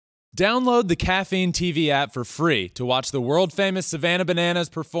Download the Caffeine TV app for free to watch the world-famous Savannah Bananas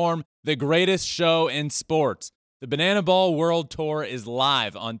perform the greatest show in sports. The Banana Ball World Tour is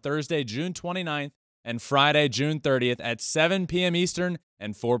live on Thursday, June 29th and Friday, June 30th at 7 p.m. Eastern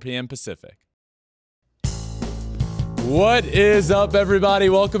and 4 p.m. Pacific. What is up, everybody?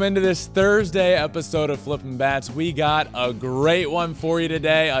 Welcome into this Thursday episode of Flippin' Bats. We got a great one for you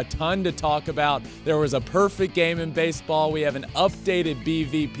today, a ton to talk about. There was a perfect game in baseball. We have an updated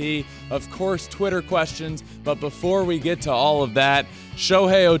BVP, of course, Twitter questions. But before we get to all of that,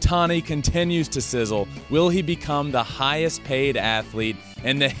 Shohei Ohtani continues to sizzle. Will he become the highest paid athlete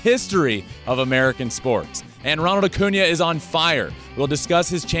in the history of American sports? And Ronald Acuna is on fire. We'll discuss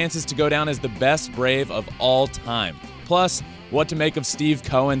his chances to go down as the best Brave of all time. Plus, what to make of Steve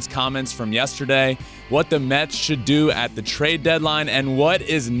Cohen's comments from yesterday, what the Mets should do at the trade deadline, and what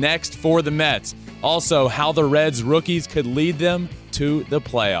is next for the Mets. Also, how the Reds rookies could lead them to the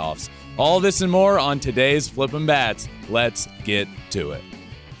playoffs. All this and more on today's Flippin' Bats. Let's get to it.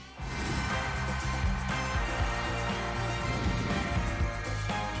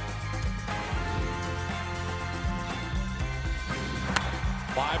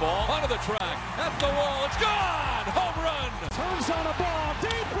 Fly ball onto the track, at the wall, it's gone! Home run! Turns on a ball,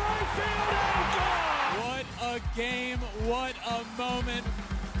 deep right field, and gone! What a game, what a moment.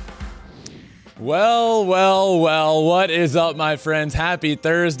 Well, what is up, my friends? Happy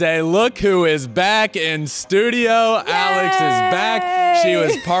Thursday. Look who is back in studio. Yay! Alex is back. She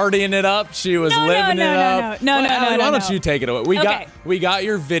was partying it up. She was living it up. No. Why don't you take it away? We got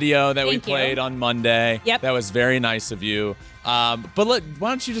your video that we played on Monday. Yep. That was very nice of you. But why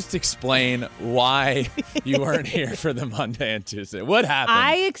don't you just explain why you weren't here for the Monday and Tuesday? What happened?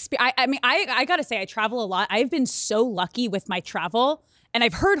 I gotta say, I travel a lot. I've been so lucky with my travel, and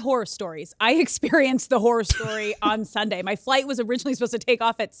I've heard horror stories. I experienced the horror story on Sunday. My flight was originally supposed to take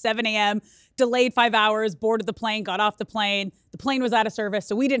off at 7 a.m., delayed 5 hours, boarded the plane, got off the plane. The plane was out of service,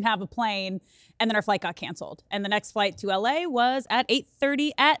 so we didn't have a plane. And then our flight got canceled. And the next flight to LA was at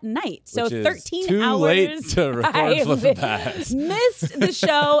 8:30 at night. So Which is 13 too hours. Late to record Flippin' Bats. Missed the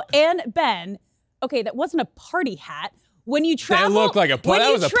show. And Ben, okay, that wasn't a party hat. When you travel, that looked like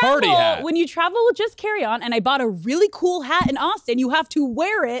that was a party hat. When you travel, just carry on. And I bought a really cool hat in Austin. You have to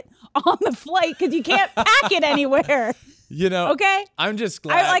wear it on the flight because you can't pack it anywhere. You know, okay. I'm just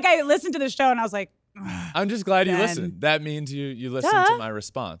glad. I listened to the show and I was like, I'm just glad you listened. That means you listened to my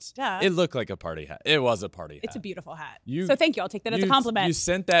response. Duh. It looked like a party hat. It was a party hat. It's a beautiful hat. So thank you. I'll take that as a compliment. You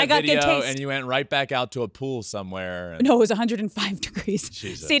sent that video and you went right back out to a pool somewhere. No, it was 105 degrees.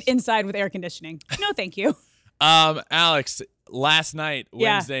 Jesus. Stayed inside with air conditioning. No, thank you. Alex, last night,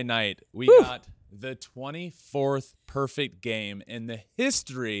 Wednesday night, we got the 24th perfect game in the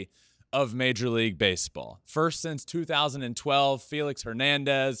history of Major League Baseball. First since 2012, Felix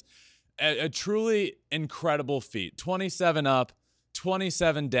Hernandez. A truly incredible feat. 27 up,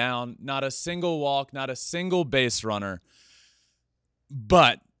 27 down, not a single walk, not a single base runner.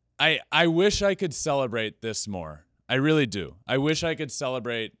 But I wish I could celebrate this more. I really do. I wish I could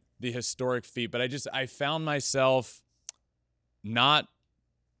celebrate the historic feat, but I found myself not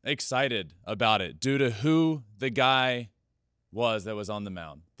excited about it due to who the guy was that was on the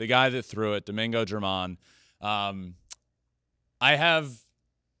mound. The guy that threw it, Domingo Germán. I have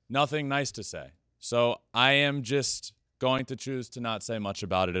nothing nice to say. So I am just going to choose to not say much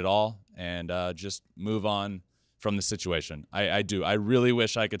about it at all and just move on from the situation. I do. I really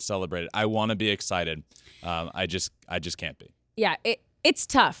wish I could celebrate it. I want to be excited. I just can't be. Yeah, it's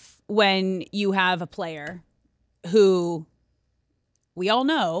tough when you have a player who we all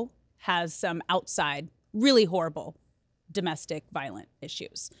know has some outside, really horrible domestic violent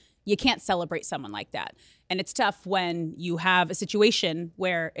issues. You can't celebrate someone like that. And it's tough when you have a situation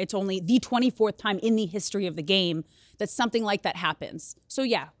where it's only the 24th time in the history of the game that something like that happens. So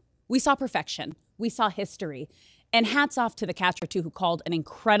yeah, we saw perfection. We saw history. And hats off to the catcher too, who called an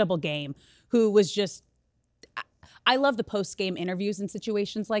incredible game, who was just, I love the post-game interviews in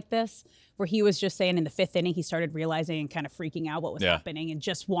situations like this, where he was just saying in the 5th inning, he started realizing and kind of freaking out what was happening and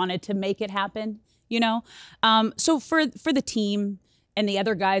just wanted to make it happen, you know? So for the team, and the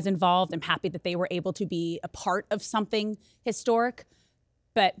other guys involved, I'm happy that they were able to be a part of something historic.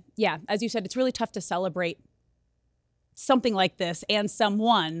 But yeah, as you said, it's really tough to celebrate something like this and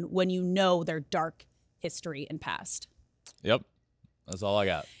someone when you know their dark history and past. Yep. That's all I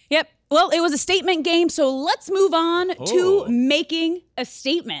got. Yep. Well, it was a statement game, so let's move on to making a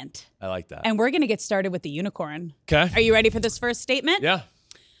statement. I like that. And we're going to get started with the unicorn. Okay. Are you ready for this first statement? Yeah.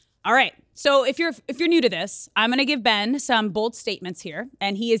 All right. So if you're new to this, I'm going to give Ben some bold statements here,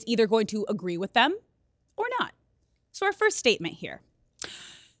 and he is either going to agree with them or not. So our first statement here.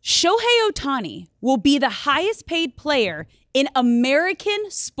 Shohei Ohtani will be the highest paid player in American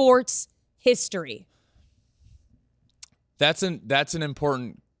sports history. That's an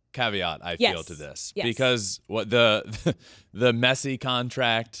important caveat, I feel, to this. Yes. Because what the Messi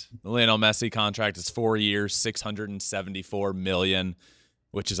contract, the Lionel Messi contract is 4 years, $674 million,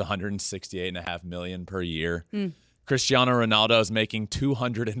 which is $168.5 million per year. Cristiano Ronaldo is making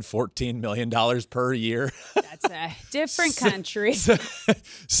 $214 million per year. That's a different country.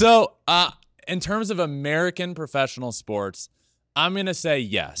 So, in terms of American professional sports, I'm going to say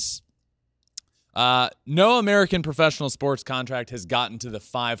yes. No American professional sports contract has gotten to the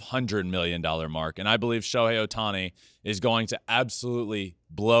 $500 million mark, and I believe Shohei Ohtani is going to absolutely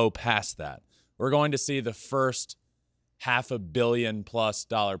blow past that. We're going to see the first $500 million+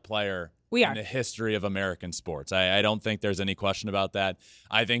 player in the history of American sports. I don't think there's any question about that.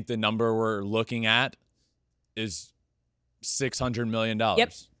 I think the number we're looking at is $600 million.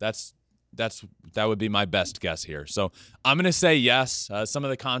 Yep. That would be my best guess here. So I'm going to say yes. Some of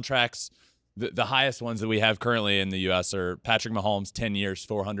the contracts, the highest ones that we have currently in the U.S. are Patrick Mahomes, 10 years,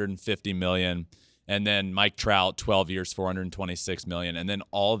 $450 million. And then Mike Trout, 12 years, $426 million. And then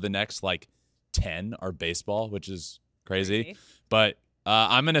all of the next 10 are baseball, which is crazy. But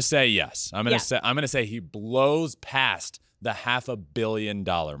I'm going to say yes. I'm going to say he blows past the $500 million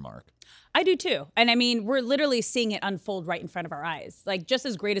mark. I do too. And I mean, we're literally seeing it unfold right in front of our eyes. Just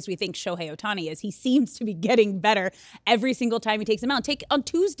as great as we think Shohei Ohtani is, he seems to be getting better every single time he takes him out. Take on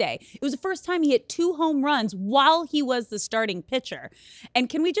Tuesday. It was the first time he hit 2 home runs while he was the starting pitcher. And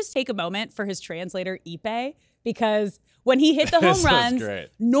can we just take a moment for his translator, Ipe? Because when he hit the home runs,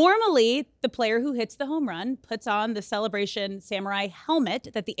 normally the player who hits the home run puts on the Celebration Samurai helmet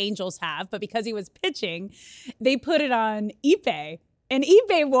that the Angels have. But because he was pitching, they put it on Ipe. And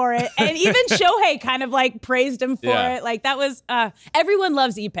Ipe wore it, and even Shohei kind of praised him for it. That was everyone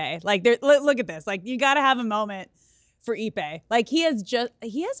loves Ipe. Look at this. You got to have a moment for Ipe. He has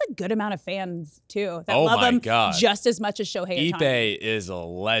a good amount of fans too that love him just as much as Shohei Ohtani. Ipe is a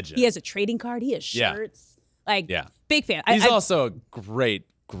legend. He has a trading card. He has shirts. Big fan. He's also a great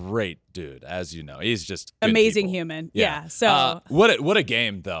dude, as you know. He's just amazing people. Human. Yeah. So what a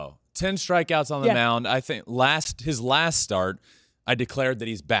game though. 10 strikeouts on the mound. I think his last start, I declared that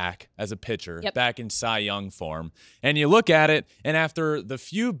he's back as a pitcher, back in Cy Young form. And you look at it, and after the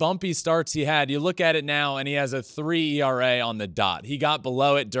few bumpy starts he had, you look at it now, and he has a 3 ERA on the dot. He got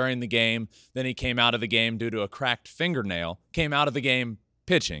below it during the game. Then he came out of the game due to a cracked fingernail. Came out of the game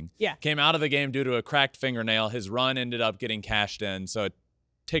pitching. Came out of the game due to a cracked fingernail. His run ended up getting cashed in, so it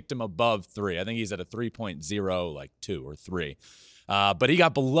ticked him above 3. I think he's at a 3.0, 2 or 3. But he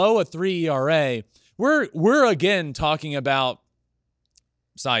got below a 3 ERA. We're again talking about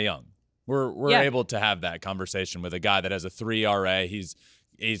Cy Young. We're able to have that conversation with a guy that has a 3 ERA. He's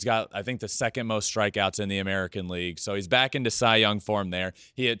got, I think, the second most strikeouts in the American League. So he's back into Cy Young form there.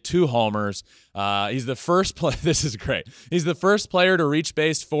 He hit 2 homers. He's the first this is great. He's the first player to reach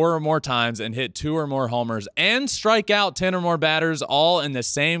base 4 or more times and hit 2 or more homers and strike out 10 or more batters all in the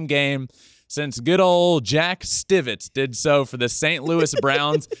same game since good old Jack Stivitz did so for the St. Louis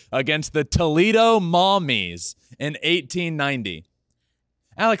Browns against the Toledo Mommies in 1890.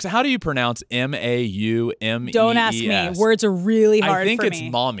 Alex, how do you pronounce Maumees? Don't ask me. Words are really hard for me. I think it's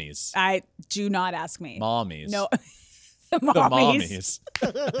mommies. Do not ask me. Mommies. No. The mommies.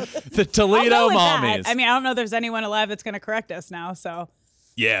 The Toledo mommies. I don't know if there's anyone alive that's going to correct us now, so.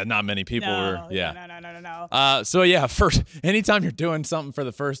 Yeah, not many people were. Yeah. No. So, anytime you're doing something for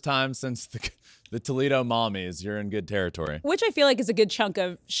the first time since the Toledo mommies, you're in good territory. Which I feel like is a good chunk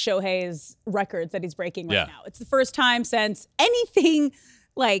of Shohei's records that he's breaking right now. It's the first time since anything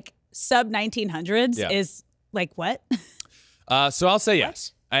sub 1900s is what? So I'll say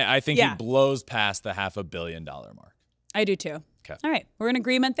yes. I think he blows past the $500 million mark. I do too. Okay. All right. We're in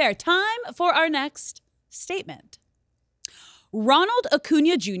agreement there. Time for our next statement. Ronald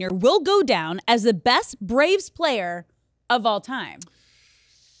Acuna Jr. will go down as the best Braves player of all time.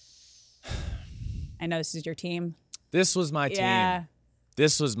 I know this is your team. This was my team.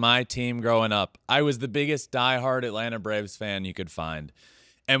 This was my team growing up. I was the biggest diehard Atlanta Braves fan you could find.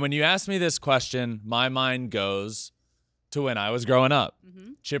 And when you ask me this question, my mind goes to when I was growing up.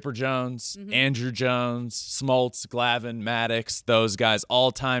 Mm-hmm. Chipper Jones, Andrew Jones, Smoltz, Glavine, Maddox, those guys,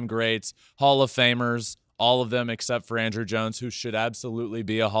 all-time greats, Hall of Famers, all of them except for Andrew Jones, who should absolutely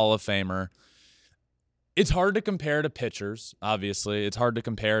be a Hall of Famer. It's hard to compare to pitchers, obviously. It's hard to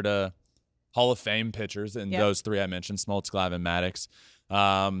compare to Hall of Fame pitchers, and those 3 I mentioned, Smoltz, Glavine, Maddox.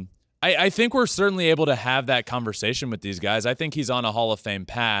 I think we're certainly able to have that conversation with these guys. I think he's on a Hall of Fame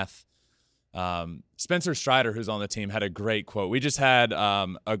path. Spencer Strider, who's on the team, had a great quote. We just had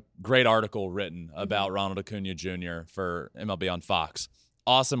a great article written about Ronald Acuna Jr. for MLB on Fox.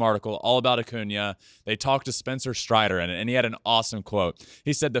 Awesome article, all about Acuna. They talked to Spencer Strider in it, and he had an awesome quote.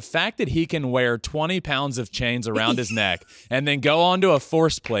 He said, the fact that he can wear 20 pounds of chains around his neck and then go onto a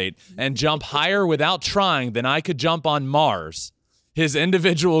force plate and jump higher without trying than I could jump on Mars, his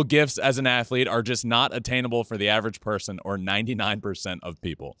individual gifts as an athlete are just not attainable for the average person or 99% of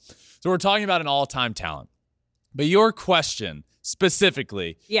people. So we're talking about an all-time talent. But your question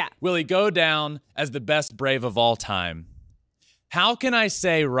specifically, will he go down as the best Brave of all time? How can I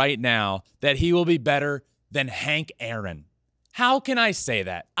say right now that he will be better than Hank Aaron? How can I say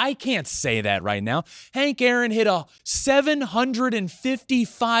that? I can't say that right now. Hank Aaron hit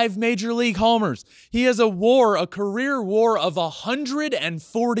 755 major league homers. He has a career WAR of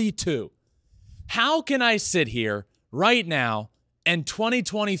 142. How can I sit here right now in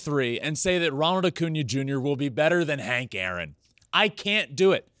 2023 and say that Ronald Acuna Jr. will be better than Hank Aaron? I can't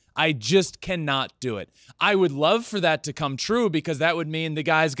do it. I just cannot do it. I would love for that to come true because that would mean the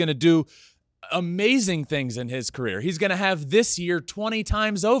guy's going to do amazing things in his career. He's going to have this year 20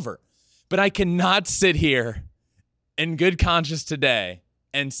 times over. But I cannot sit here in good conscience today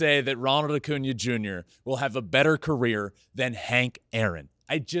and say that Ronald Acuna Jr. will have a better career than Hank Aaron.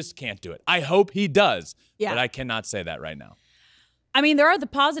 I just can't do it. I hope he does, but I cannot say that right now. I mean, there are the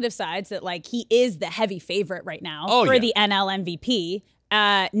positive sides that, like, he is the heavy favorite right now for the NL MVP.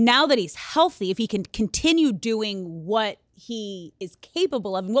 Now that he's healthy, if he can continue doing what he is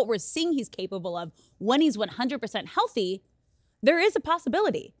capable of and what we're seeing he's capable of when he's 100% healthy, there is a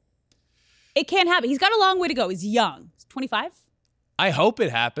possibility. It can happen. He's got a long way to go. He's young. He's 25. I hope it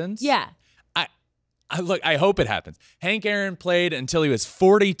happens. Yeah. I hope it happens. Hank Aaron played until he was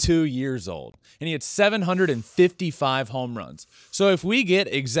 42 years old, and he had 755 home runs. So if we're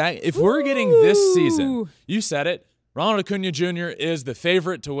getting this season, you said it, Ronald Acuna Jr. is the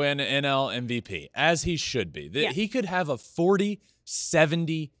favorite to win NL MVP, as he should be. He could have a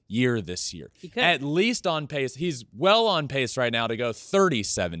 40-70 year this year. He could. At least on pace. He's well on pace right now to go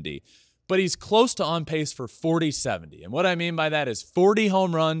 30-70, but he's close to on pace for 40-70. And what I mean by that is 40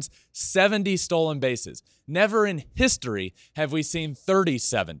 home runs, 70 stolen bases. Never in history have we seen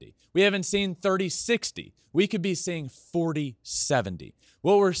 30-70. We haven't seen 30-60. We could be seeing 40-70.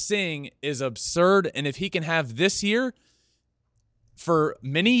 What we're seeing is absurd, and if he can have this year for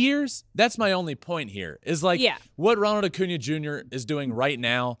many years, that's my only point here, is what Ronald Acuna Jr. is doing right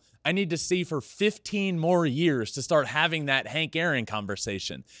now, I need to see for 15 more years to start having that Hank Aaron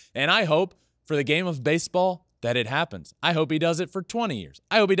conversation. And I hope for the game of baseball that it happens. I hope he does it for 20 years.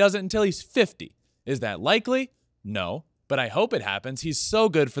 I hope he does it until he's 50. Is that likely? No, but I hope it happens. He's so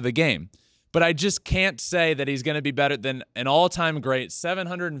good for the game. But I just can't say that he's going to be better than an all-time great,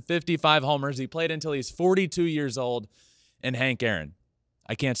 755 homers. He played until he's 42 years old, and Hank Aaron.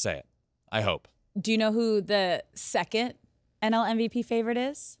 I can't say it. I hope. Do you know who the second NL MVP favorite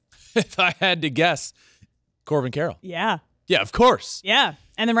is? If I had to guess, Corbin Carroll. Yeah. Yeah, of course. Yeah.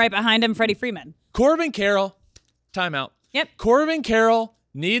 And then right behind him, Freddie Freeman. Corbin Carroll, timeout. Yep. Corbin Carroll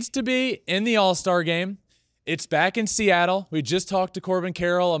needs to be in the All-Star game. It's back in Seattle. We just talked to Corbin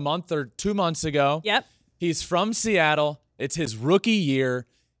Carroll a month or 2 months ago. Yep. He's from Seattle. It's his rookie year.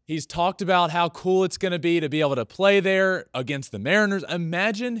 He's talked about how cool it's going to be able to play there against the Mariners.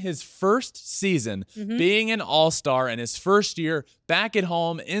 Imagine his first season being an all-star and his first year back at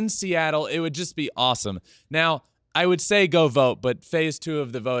home in Seattle. It would just be awesome. Now, I would say go vote, but phase 2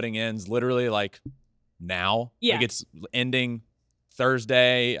 of the voting ends literally now. Yeah. It's ending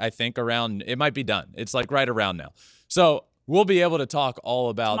Thursday, I think it might be done. It's right around now. So we'll be able to talk all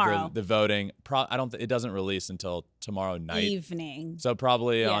about the voting. It doesn't release until tomorrow night. Evening. So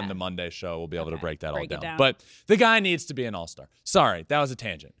probably on the Monday show, we'll be able to break that all down. But the guy needs to be an all-star. Sorry, that was a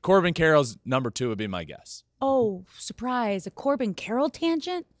tangent. Corbin Carroll's number 2 would be my guess. Oh, surprise. A Corbin Carroll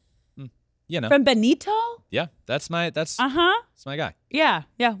tangent? From Benito? Yeah, that's my guy. Yeah,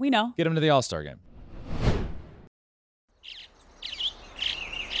 we know. Get him to the All-Star game.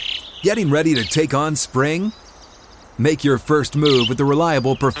 Getting ready to take on spring? Make your first move with the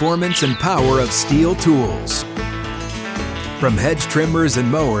reliable performance and power of Steel tools. From hedge trimmers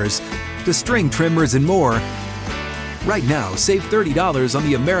and mowers to string trimmers and more, right now save $30 on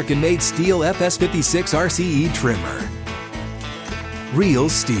the American-made Steel FS56 RCE trimmer. Real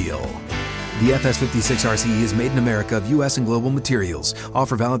Steel. The FS56 RCE is made in America of U.S. and global materials.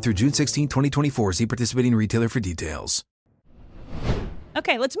 Offer valid through June 16, 2024. See participating retailer for details.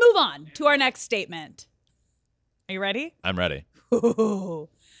 Okay, let's move on to our next statement. Are you ready? I'm ready. Ooh.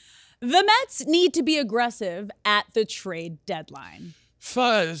 The Mets need to be aggressive at the trade deadline.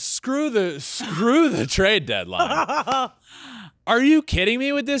 Screw the trade deadline. Are you kidding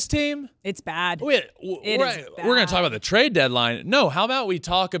me with this team? It's bad. We're going to talk about the trade deadline. No, how about we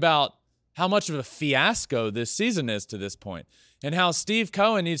talk about how much of a fiasco this season is to this point, and how Steve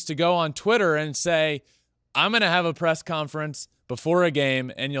Cohen needs to go on Twitter and say, I'm going to have a press conference before a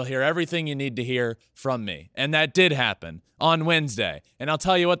game, and you'll hear everything you need to hear from me. And that did happen on Wednesday. And I'll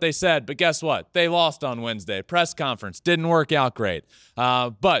tell you what they said, but guess what? They lost on Wednesday. Press conference didn't work out great.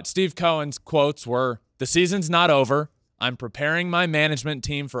 But Steve Cohen's quotes were, the season's not over. I'm preparing my management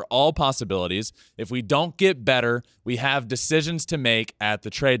team for all possibilities. If we don't get better, we have decisions to make at the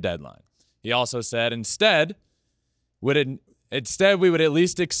trade deadline. He also said, instead, we would at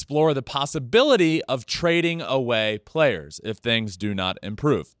least explore the possibility of trading away players if things do not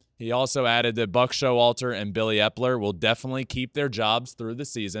improve. He also added that Buck Showalter and Billy Epler will definitely keep their jobs through the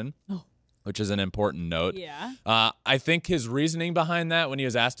season, which is an important note. Yeah. I think his reasoning behind that when he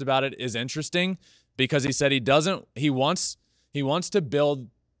was asked about it is interesting because he said he wants to build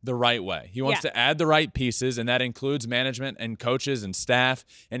the right way. He wants to add the right pieces, and that includes management and coaches and staff,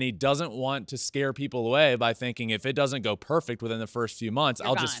 and he doesn't want to scare people away by thinking if it doesn't go perfect within the first few months,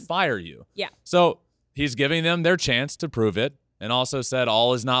 I'll just fire you. Yeah. So he's giving them their chance to prove it, and also said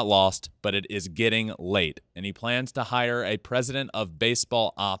all is not lost, but it is getting late, and he plans to hire a president of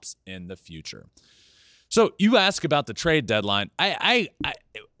baseball ops in the future. So you ask about the trade deadline.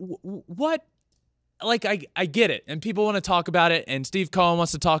 What? Like, I get it, and people want to talk about it, and Steve Cohen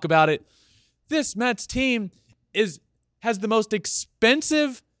wants to talk about it. This Mets team has the most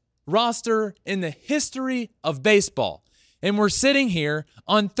expensive roster in the history of baseball. And we're sitting here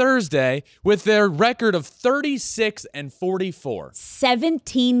on Thursday with their record of 36-44.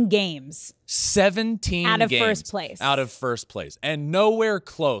 17 games. 17 out of games first place. Out of first place. And nowhere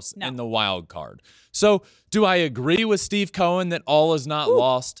close in the wild card. So do I agree with Steve Cohen that all is not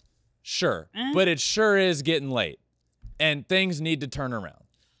lost? Sure, but it sure is getting late, and things need to turn around.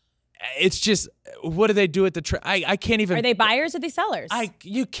 It's just, what do they do at the trade? I can't even. Are they buyers or are they sellers?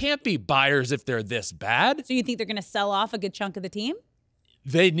 You can't be buyers if they're this bad. So you think they're going to sell off a good chunk of the team?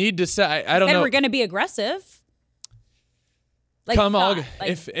 They need to sell. I don't know. We're going to be aggressive.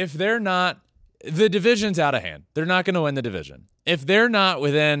 If they're not, the division's out of hand. They're not going to win the division. If they're not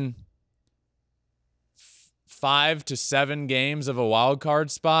within 5 to 7 games of a wild card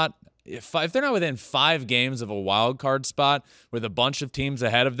spot. If they're not within 5 games of a wild card spot with a bunch of teams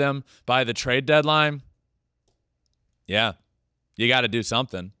ahead of them by the trade deadline, you got to do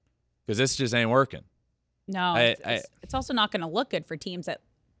something because this just ain't working. No, it's also not going to look good for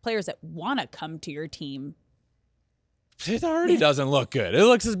players that want to come to your team. It already doesn't look good. It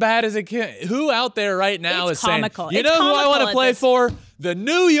looks as bad as it can. Who out there right now is comical. saying, who I want to play for? The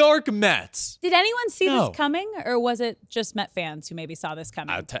New York Mets. Did anyone see this coming, or was it just Met fans who maybe saw this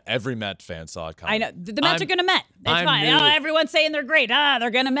coming? Every Met fan saw it coming. I know. The Mets are going to Met. That's fine. Everyone's saying they're great. They're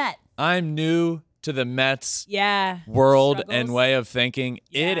going to Met. I'm new to the Mets world and way of thinking.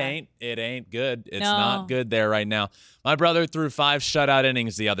 It ain't good. It's not good there right now. My brother threw 5 shutout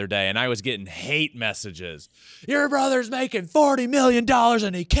innings the other day, and I was getting hate messages. Your brother's making $40 million,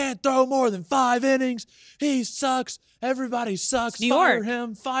 and he can't throw more than 5 innings. He sucks. Everybody sucks. Fire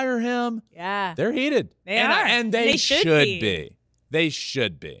him. Yeah. They're heated. And they should be. They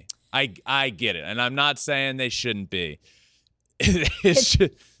should be. I get it, and I'm not saying they shouldn't be. It's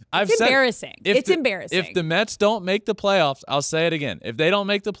embarrassing. It's embarrassing. If the Mets don't make the playoffs, I'll say it again. If they don't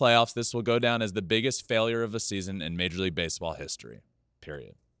make the playoffs, this will go down as the biggest failure of a season in Major League Baseball history.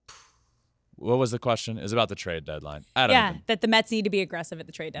 Period. What was the question? It was about the trade deadline. That the Mets need to be aggressive at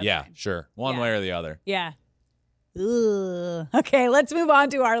the trade deadline. Yeah, sure. One way or the other. Yeah. Ugh. Okay, let's move on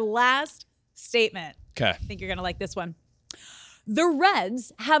to our last statement. Okay. I think you're going to like this one. The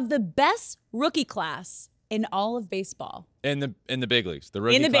Reds have the best rookie class in all of baseball. In the big leagues. The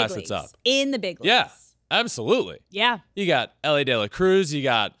rookie class that's up. In the big leagues. Yeah, absolutely. Yeah. You got Ellie De La Cruz, you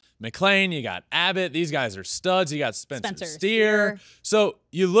got McClain, you got Abbott. These guys are studs. You got Spencer Steer. So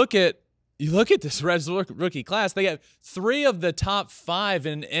you look at this Reds rookie class. They got 3 of the top 5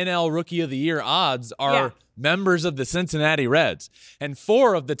 in NL Rookie of the Year odds are members of the Cincinnati Reds, and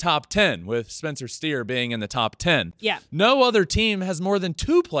 4 of the top 10, with Spencer Steer being in the top 10. Yeah. No other team has more than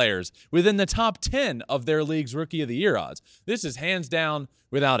 2 players within the top 10 of their league's Rookie of the Year odds. This is hands down,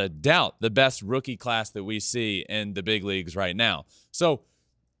 without a doubt, the best rookie class that we see in the big leagues right now. So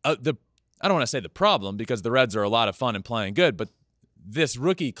I don't want to say the problem, because the Reds are a lot of fun and playing good, but this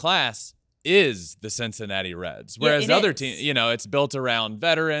rookie class is the Cincinnati Reds. Whereas other teams, it's built around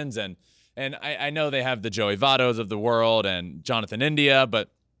veterans, and I know they have the Joey Vottos of the world and Jonathan India,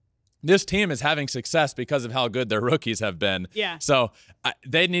 but this team is having success because of how good their rookies have been. Yeah. So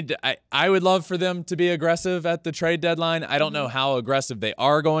they need to. I would love for them to be aggressive at the trade deadline. I don't know how aggressive they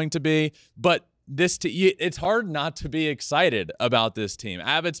are going to be, but it's hard not to be excited about this team.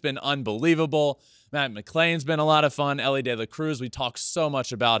 Abbott's been unbelievable. Matt McClain's been a lot of fun. Elly De La Cruz, we talked so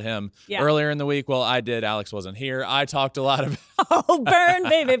much about him earlier in the week. Well, I did. Alex wasn't here. I talked a lot about Oh, burn,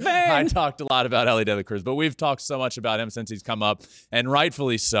 baby, burn. I talked a lot about Elly De La Cruz, but we've talked so much about him since he's come up, and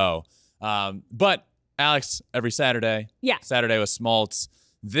rightfully so. But Alex, every Saturday, Saturday with Smoltz.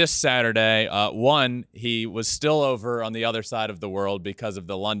 This Saturday, he was still over on the other side of the world because of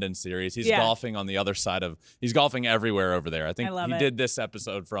the London series. He's golfing on the other side he's golfing everywhere over there. I think he did this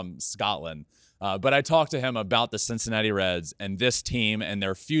episode from Scotland. But I talked to him about the Cincinnati Reds and this team and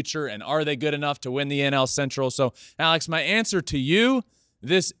their future, and are they good enough to win the NL Central? So, Alex, my answer to you,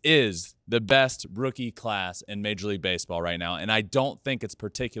 this is the best rookie class in Major League Baseball right now, and I don't think it's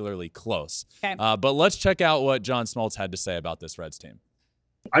particularly close. Okay. But let's check out what John Smoltz had to say about this Reds team.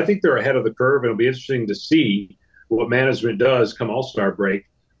 I think they're ahead of the curve, and it'll be interesting to see what management does come All-Star break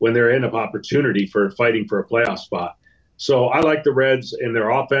when they're in an opportunity for fighting for a playoff spot. So I like the Reds and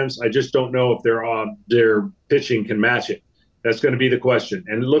their offense. I just don't know if their pitching can match it. That's going to be the question.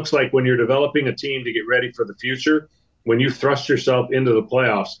 And it looks like when you're developing a team to get ready for the future, when you thrust yourself into the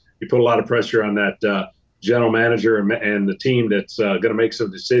playoffs, you put a lot of pressure on that general manager and the team that's going to make some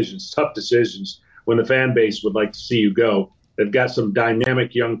decisions, tough decisions, when the fan base would like to see you go. They've got some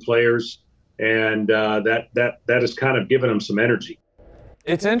dynamic young players, and that has kind of given them some energy.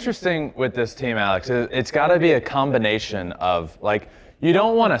 It's interesting with this team, Alex. It's got to be a combination of, like, you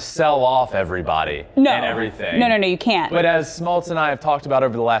don't want to sell off everybody and everything. No, you can't. But as Smoltz and I have talked about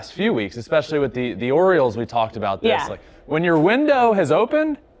over the last few weeks, especially with the Orioles, we talked about this. Yeah. Like, when your window has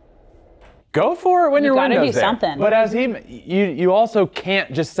opened, go for it when your window's there. You gotta do something. But as you also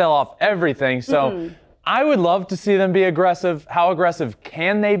can't just sell off everything. So I would love to see them be aggressive. How aggressive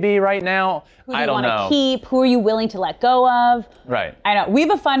can they be right now? I don't know. Who do you want to keep? Who are you willing to let go of? Right. I know. We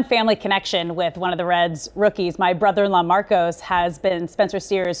have a fun family connection with one of the Reds rookies. My brother-in-law, Marcos, has been Spencer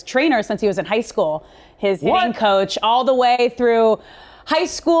Steer's trainer since he was in high school. His hitting coach all the way through high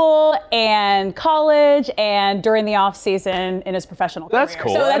school and college and during the off season in his professional career. That's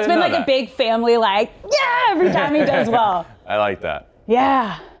cool. So that's been like a big family, every time he does well. I like that.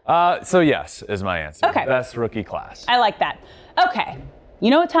 Yeah. So yes is my answer. Okay. Best rookie class. I like that. Okay. You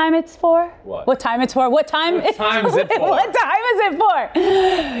know what time it's for? What time it's for? What time is it for? What time is it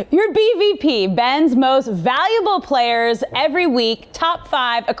for? Your BVP, Ben's most valuable players every week, top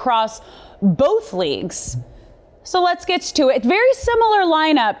 5 across both leagues. So let's get to it. Very similar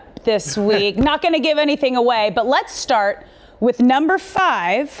lineup this week. Not going to give anything away, but let's start with number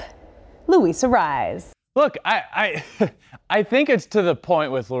 5, Luis Arraez. Look, I think it's to the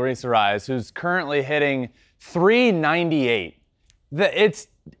point with Luis Arraez, who's currently hitting .398.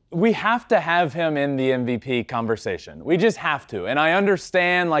 We have to have him in the MVP conversation. We just have to. And I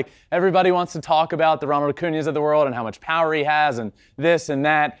understand, like, everybody wants to talk about the Ronald Acuñas of the world and how much power he has and this and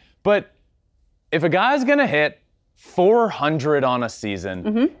that. But if a guy's going to hit 400 on a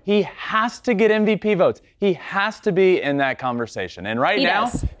season, he has to get MVP votes. He has to be in that conversation. And right now,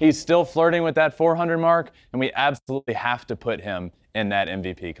 he's still flirting with that 400 mark, and we absolutely have to put him in that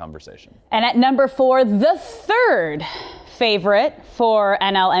MVP conversation. And at number 4, the third favorite for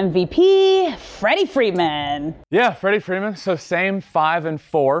NL MVP, Freddie Freeman. Yeah, Freddie Freeman. So same 5 and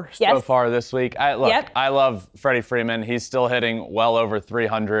 4 so far this week. I love Freddie Freeman. He's still hitting well over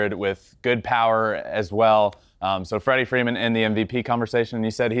 300 with good power as well. So Freddie Freeman in the MVP conversation, and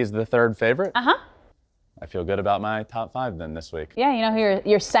you said he's the third favorite? Uh-huh. I feel good about my top 5 then this week. Yeah, you know who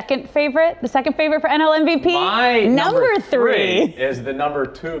your second favorite, the second favorite for NL MVP? My number 3 is the number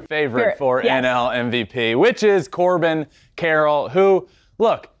 2 favorite for NL MVP, which is Corbin Carroll, who,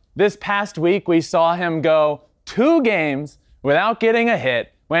 look, this past week we saw him go 2 games without getting a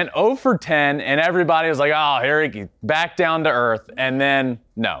hit, went 0 for 10, and everybody was like, oh, here he back down to earth. And then,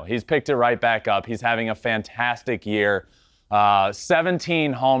 no, he's picked it right back up. He's having a fantastic year.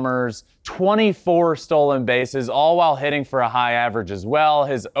 17 homers, 24 stolen bases, all while hitting for a high average as well.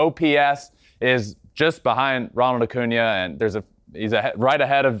 His OPS is just behind Ronald Acuña, and he's right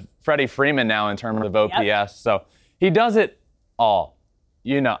ahead of Freddie Freeman now in terms of OPS. Yep. So he does it all.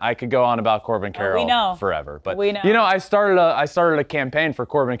 You know, I could go on about Corbin Carroll forever, but we know. You know, I started a campaign for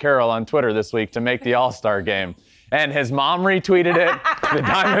Corbin Carroll on Twitter this week to make the All-Star game. And his mom retweeted it. The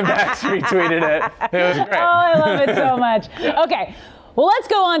Diamondbacks retweeted it. It was great. Oh, I love it so much. Okay, Well, let's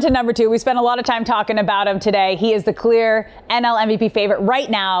go on to number 2. We spent a lot of time talking about him today. He is the clear NL MVP favorite right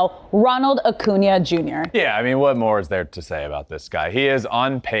now, Ronald Acuna Jr. Yeah, I mean, what more is there to say about this guy? He is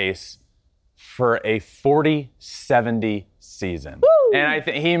on pace for a 40-70 season. Woo! And I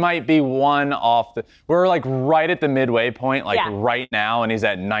think he might be one off we're like right at the midway point, right now, and he's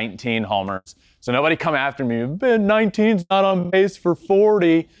at 19 homers. So nobody come after me, 19's not on pace for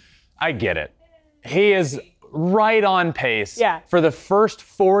 40. I get it. He is right on pace for the first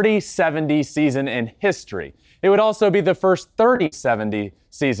 40-70 season in history. It would also be the first 30-70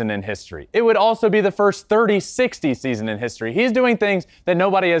 season in history. It would also be the first 30-60 season in history. He's doing things that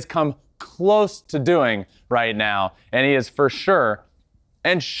nobody has come close to doing right now, and he is for sure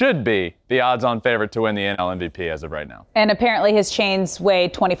and should be the odds-on favorite to win the NL MVP as of right now. And apparently his chains weigh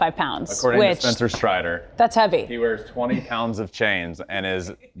 25 pounds. According to Spencer Strider. That's heavy. He wears 20 pounds of chains and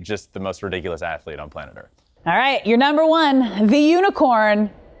is just the most ridiculous athlete on planet Earth. All right, your number 1, the unicorn,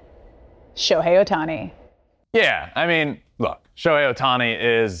 Shohei Ohtani. Yeah, I mean, look, Shohei Ohtani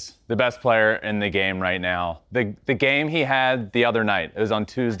is the best player in the game right now. The game he had the other night, it was on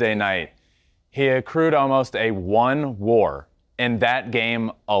Tuesday night, he accrued almost a 1 WAR in that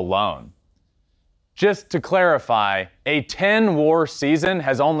game alone. Just to clarify, a 10 WAR season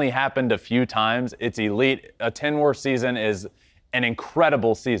has only happened a few times. It's elite. A 10 WAR season is an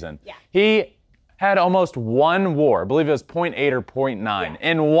incredible season. Yeah. He had almost 1 WAR, I believe it was 0.8 or 0.9,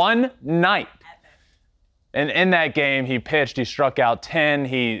 in one night. And in that game, he pitched, he struck out 10,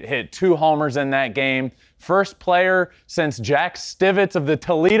 he hit 2 homers in that game. First player since Jack Stivitz of the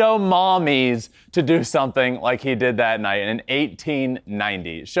Toledo Mommies to do something like he did that night in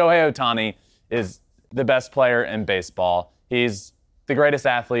 1890. Shohei Ohtani is the best player in baseball. He's the greatest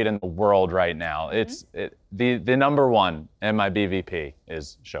athlete in the world right now. The number 1 in my BVP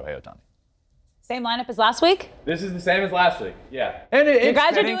is Shohei Ohtani. Same lineup as last week? This is the same as last week, yeah. And you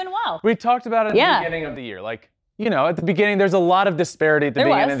guys are doing well. We talked about it at the beginning of the year. Like, you know, at the beginning, there's a lot of disparity at the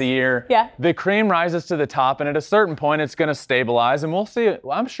beginning of the year. Yeah. The cream rises to the top, and at a certain point, it's going to stabilize, and we'll see.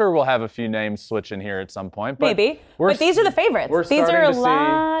 I'm sure we'll have a few names switch in here at some point. But maybe. But these are the favorites. These are a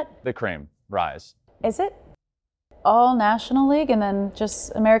lot. See the cream rise. Is it all National League and then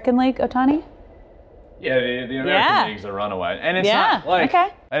just American League, Ohtani? Yeah, the American League's a runaway. And it's not like,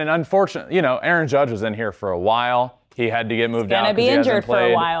 and unfortunately, you know, Aaron Judge was in here for a while. He had to get moved out because he hasn't played.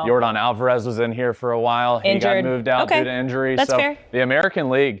 For a while. Jordan Alvarez was in here for a while. He got moved out due to injury. That's fair. The American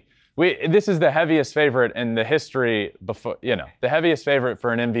League, this is the heaviest favorite in the history before, you know, the heaviest favorite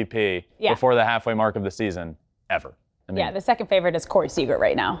for an MVP before the halfway mark of the season ever. I mean, the second favorite is Corey Seager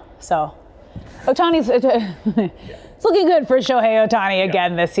right now. So Ohtani's it's looking good for Shohei Ohtani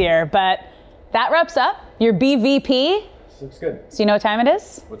again this year, but that wraps up your BVP. This looks good. So you know what time it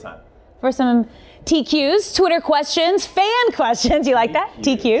is? What time? For some TQs, Twitter questions, fan questions. You like that?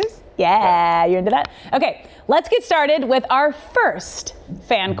 TQs? Yeah, you're into that? Okay, let's get started with our first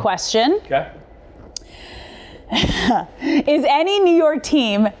fan question. Okay. Is any New York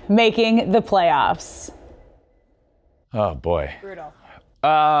team making the playoffs? Oh, boy. Brutal.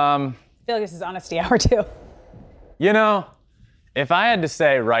 I feel like this is honesty hour too. You know, if I had to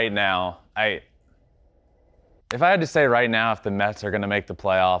say right now, if the Mets are going to make the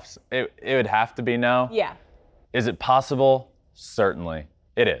playoffs, it would have to be no. Yeah. Is it possible? Certainly.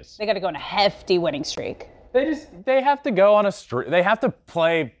 It is. They got to go on a hefty winning streak. They have to go on a streak. They have to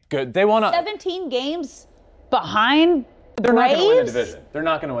play good. They want to 17 games behind They're not going to win the division. They're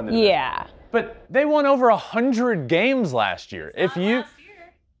not going to win the division. Yeah. But they won over 100 games last year.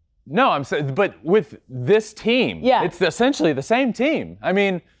 No, I'm saying, but with this team, it's essentially the same team. I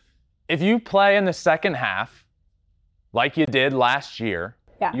mean, if you play in the second half, like you did last year,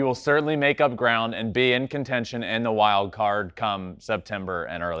 you will certainly make up ground and be in contention in the wild card come September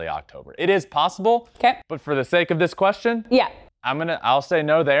and early October. It is possible. Okay. But for the sake of this question, I'll say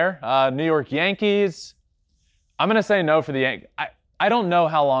no there. New York Yankees. I'm gonna say no for the Yankees. I don't know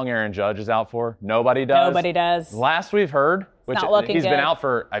how long Aaron Judge is out for. Nobody does. Last we've heard, which he's been out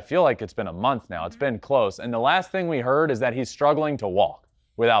for, I feel like it's been a month now. It's been close. And the last thing we heard is that he's struggling to walk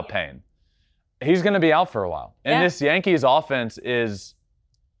without pain. He's going to be out for a while. And this Yankees offense is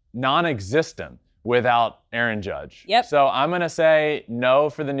non-existent without Aaron Judge. Yep. So I'm going to say no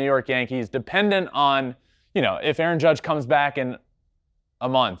for the New York Yankees, dependent on, you know, if Aaron Judge comes back in a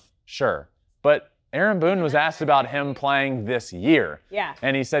month, sure. But Aaron Boone was asked about him playing this year. Yeah.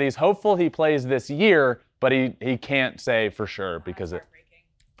 And he said he's hopeful he plays this year, but he can't say for sure because it.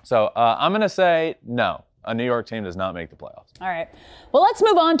 So I'm going to say no. A New York team does not make the playoffs. All right. Well, let's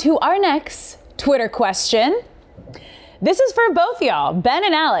move on to our next Twitter question. This is for both y'all, Ben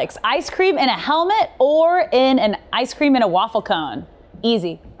and Alex. Ice cream in a helmet or in an ice cream in a waffle cone?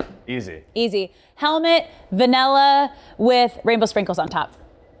 Easy. Easy. Helmet, vanilla with rainbow sprinkles on top.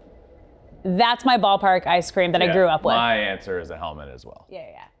 That's my ballpark ice cream that I grew up with. My answer is a helmet as well.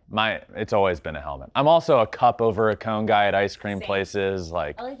 Yeah. It's always been a helmet. I'm also a cup over a cone guy at ice cream places.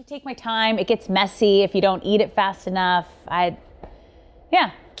 I like to take my time. It gets messy if you don't eat it fast enough. I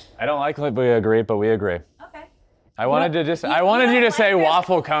don't like it, we agree, but we agree. Okay. I wanted you to say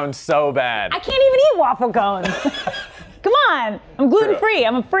waffle cones so bad. I can't even eat waffle cones. Come on. I'm gluten-free.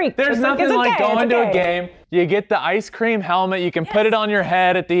 I'm a freak. There's nothing like going to a game. You get the ice cream helmet. You can put it on your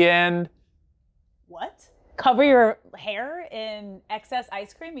head at the end. What? Cover your hair in excess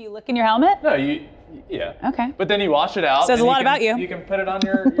ice cream? Are you licking your helmet? No, yeah. Okay. But then you wash it out. Says a lot about you. You can put it on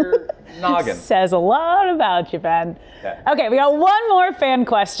your noggin. Says a lot about you, Ben. Okay, we got one more fan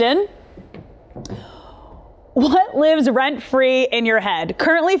question. What lives rent-free in your head?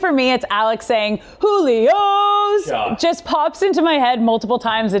 Currently for me, it's Alex saying, Julio's. Just pops into my head multiple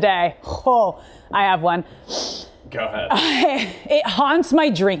times a day. Oh, I have one. Go ahead. It haunts my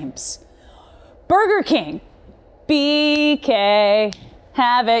dreams. Burger King. BK.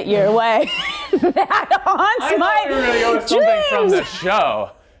 Have it your way. That haunts my dreams. I thought you were going to go with something from the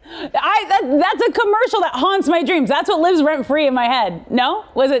show. That's a commercial that haunts my dreams. That's what lives rent free in my head. No?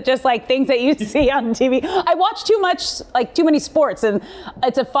 Was it just like things that you see on TV? I watch too many sports, and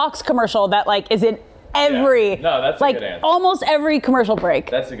it's a Fox commercial that is in every, No, that's a good answer. Almost every commercial break.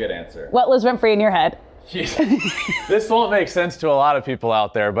 That's a good answer. What lives rent free in your head? This won't make sense to a lot of people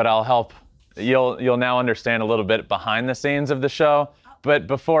out there, but I'll help. You'll now understand a little bit behind the scenes of the show. But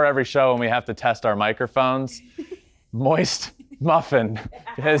before every show, when we have to test our microphones, Moist Muffin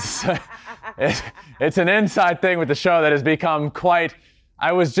it's an inside thing with the show that has become quite.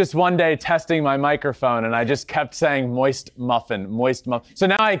 I was just one day testing my microphone and I just kept saying moist muffin. So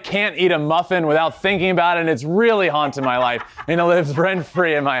now I can't eat a muffin without thinking about it, and it's really haunting my life, and it lives rent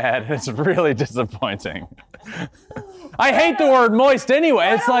free in my head, and it's really disappointing. I hate the word moist anyway.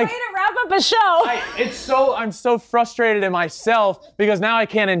 It's like way to wrap up a show. I'm so frustrated in myself because now I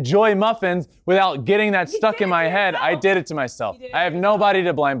can't enjoy muffins without getting that stuck in my head. I did it to myself. I have nobody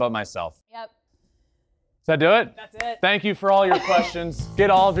to blame but myself. Yep. Does that do it? That's it. Thank you for all your questions.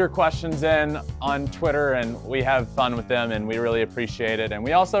 Get all of your questions in on Twitter, and we have fun with them, and we really appreciate it. And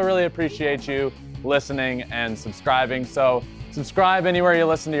we also really appreciate you listening and subscribing. So subscribe anywhere you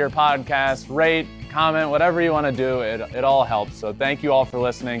listen to your podcast, rate, comment, whatever you want to do. It all helps. So thank you all for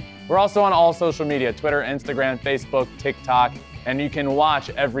listening. We're also on all social media, Twitter, Instagram, Facebook, TikTok, and you can watch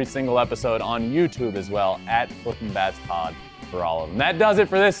every single episode on YouTube as well at Flippin' Bats Pod for all of them. That does it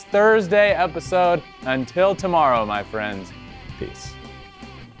for this Thursday episode. Until tomorrow, my friends, peace.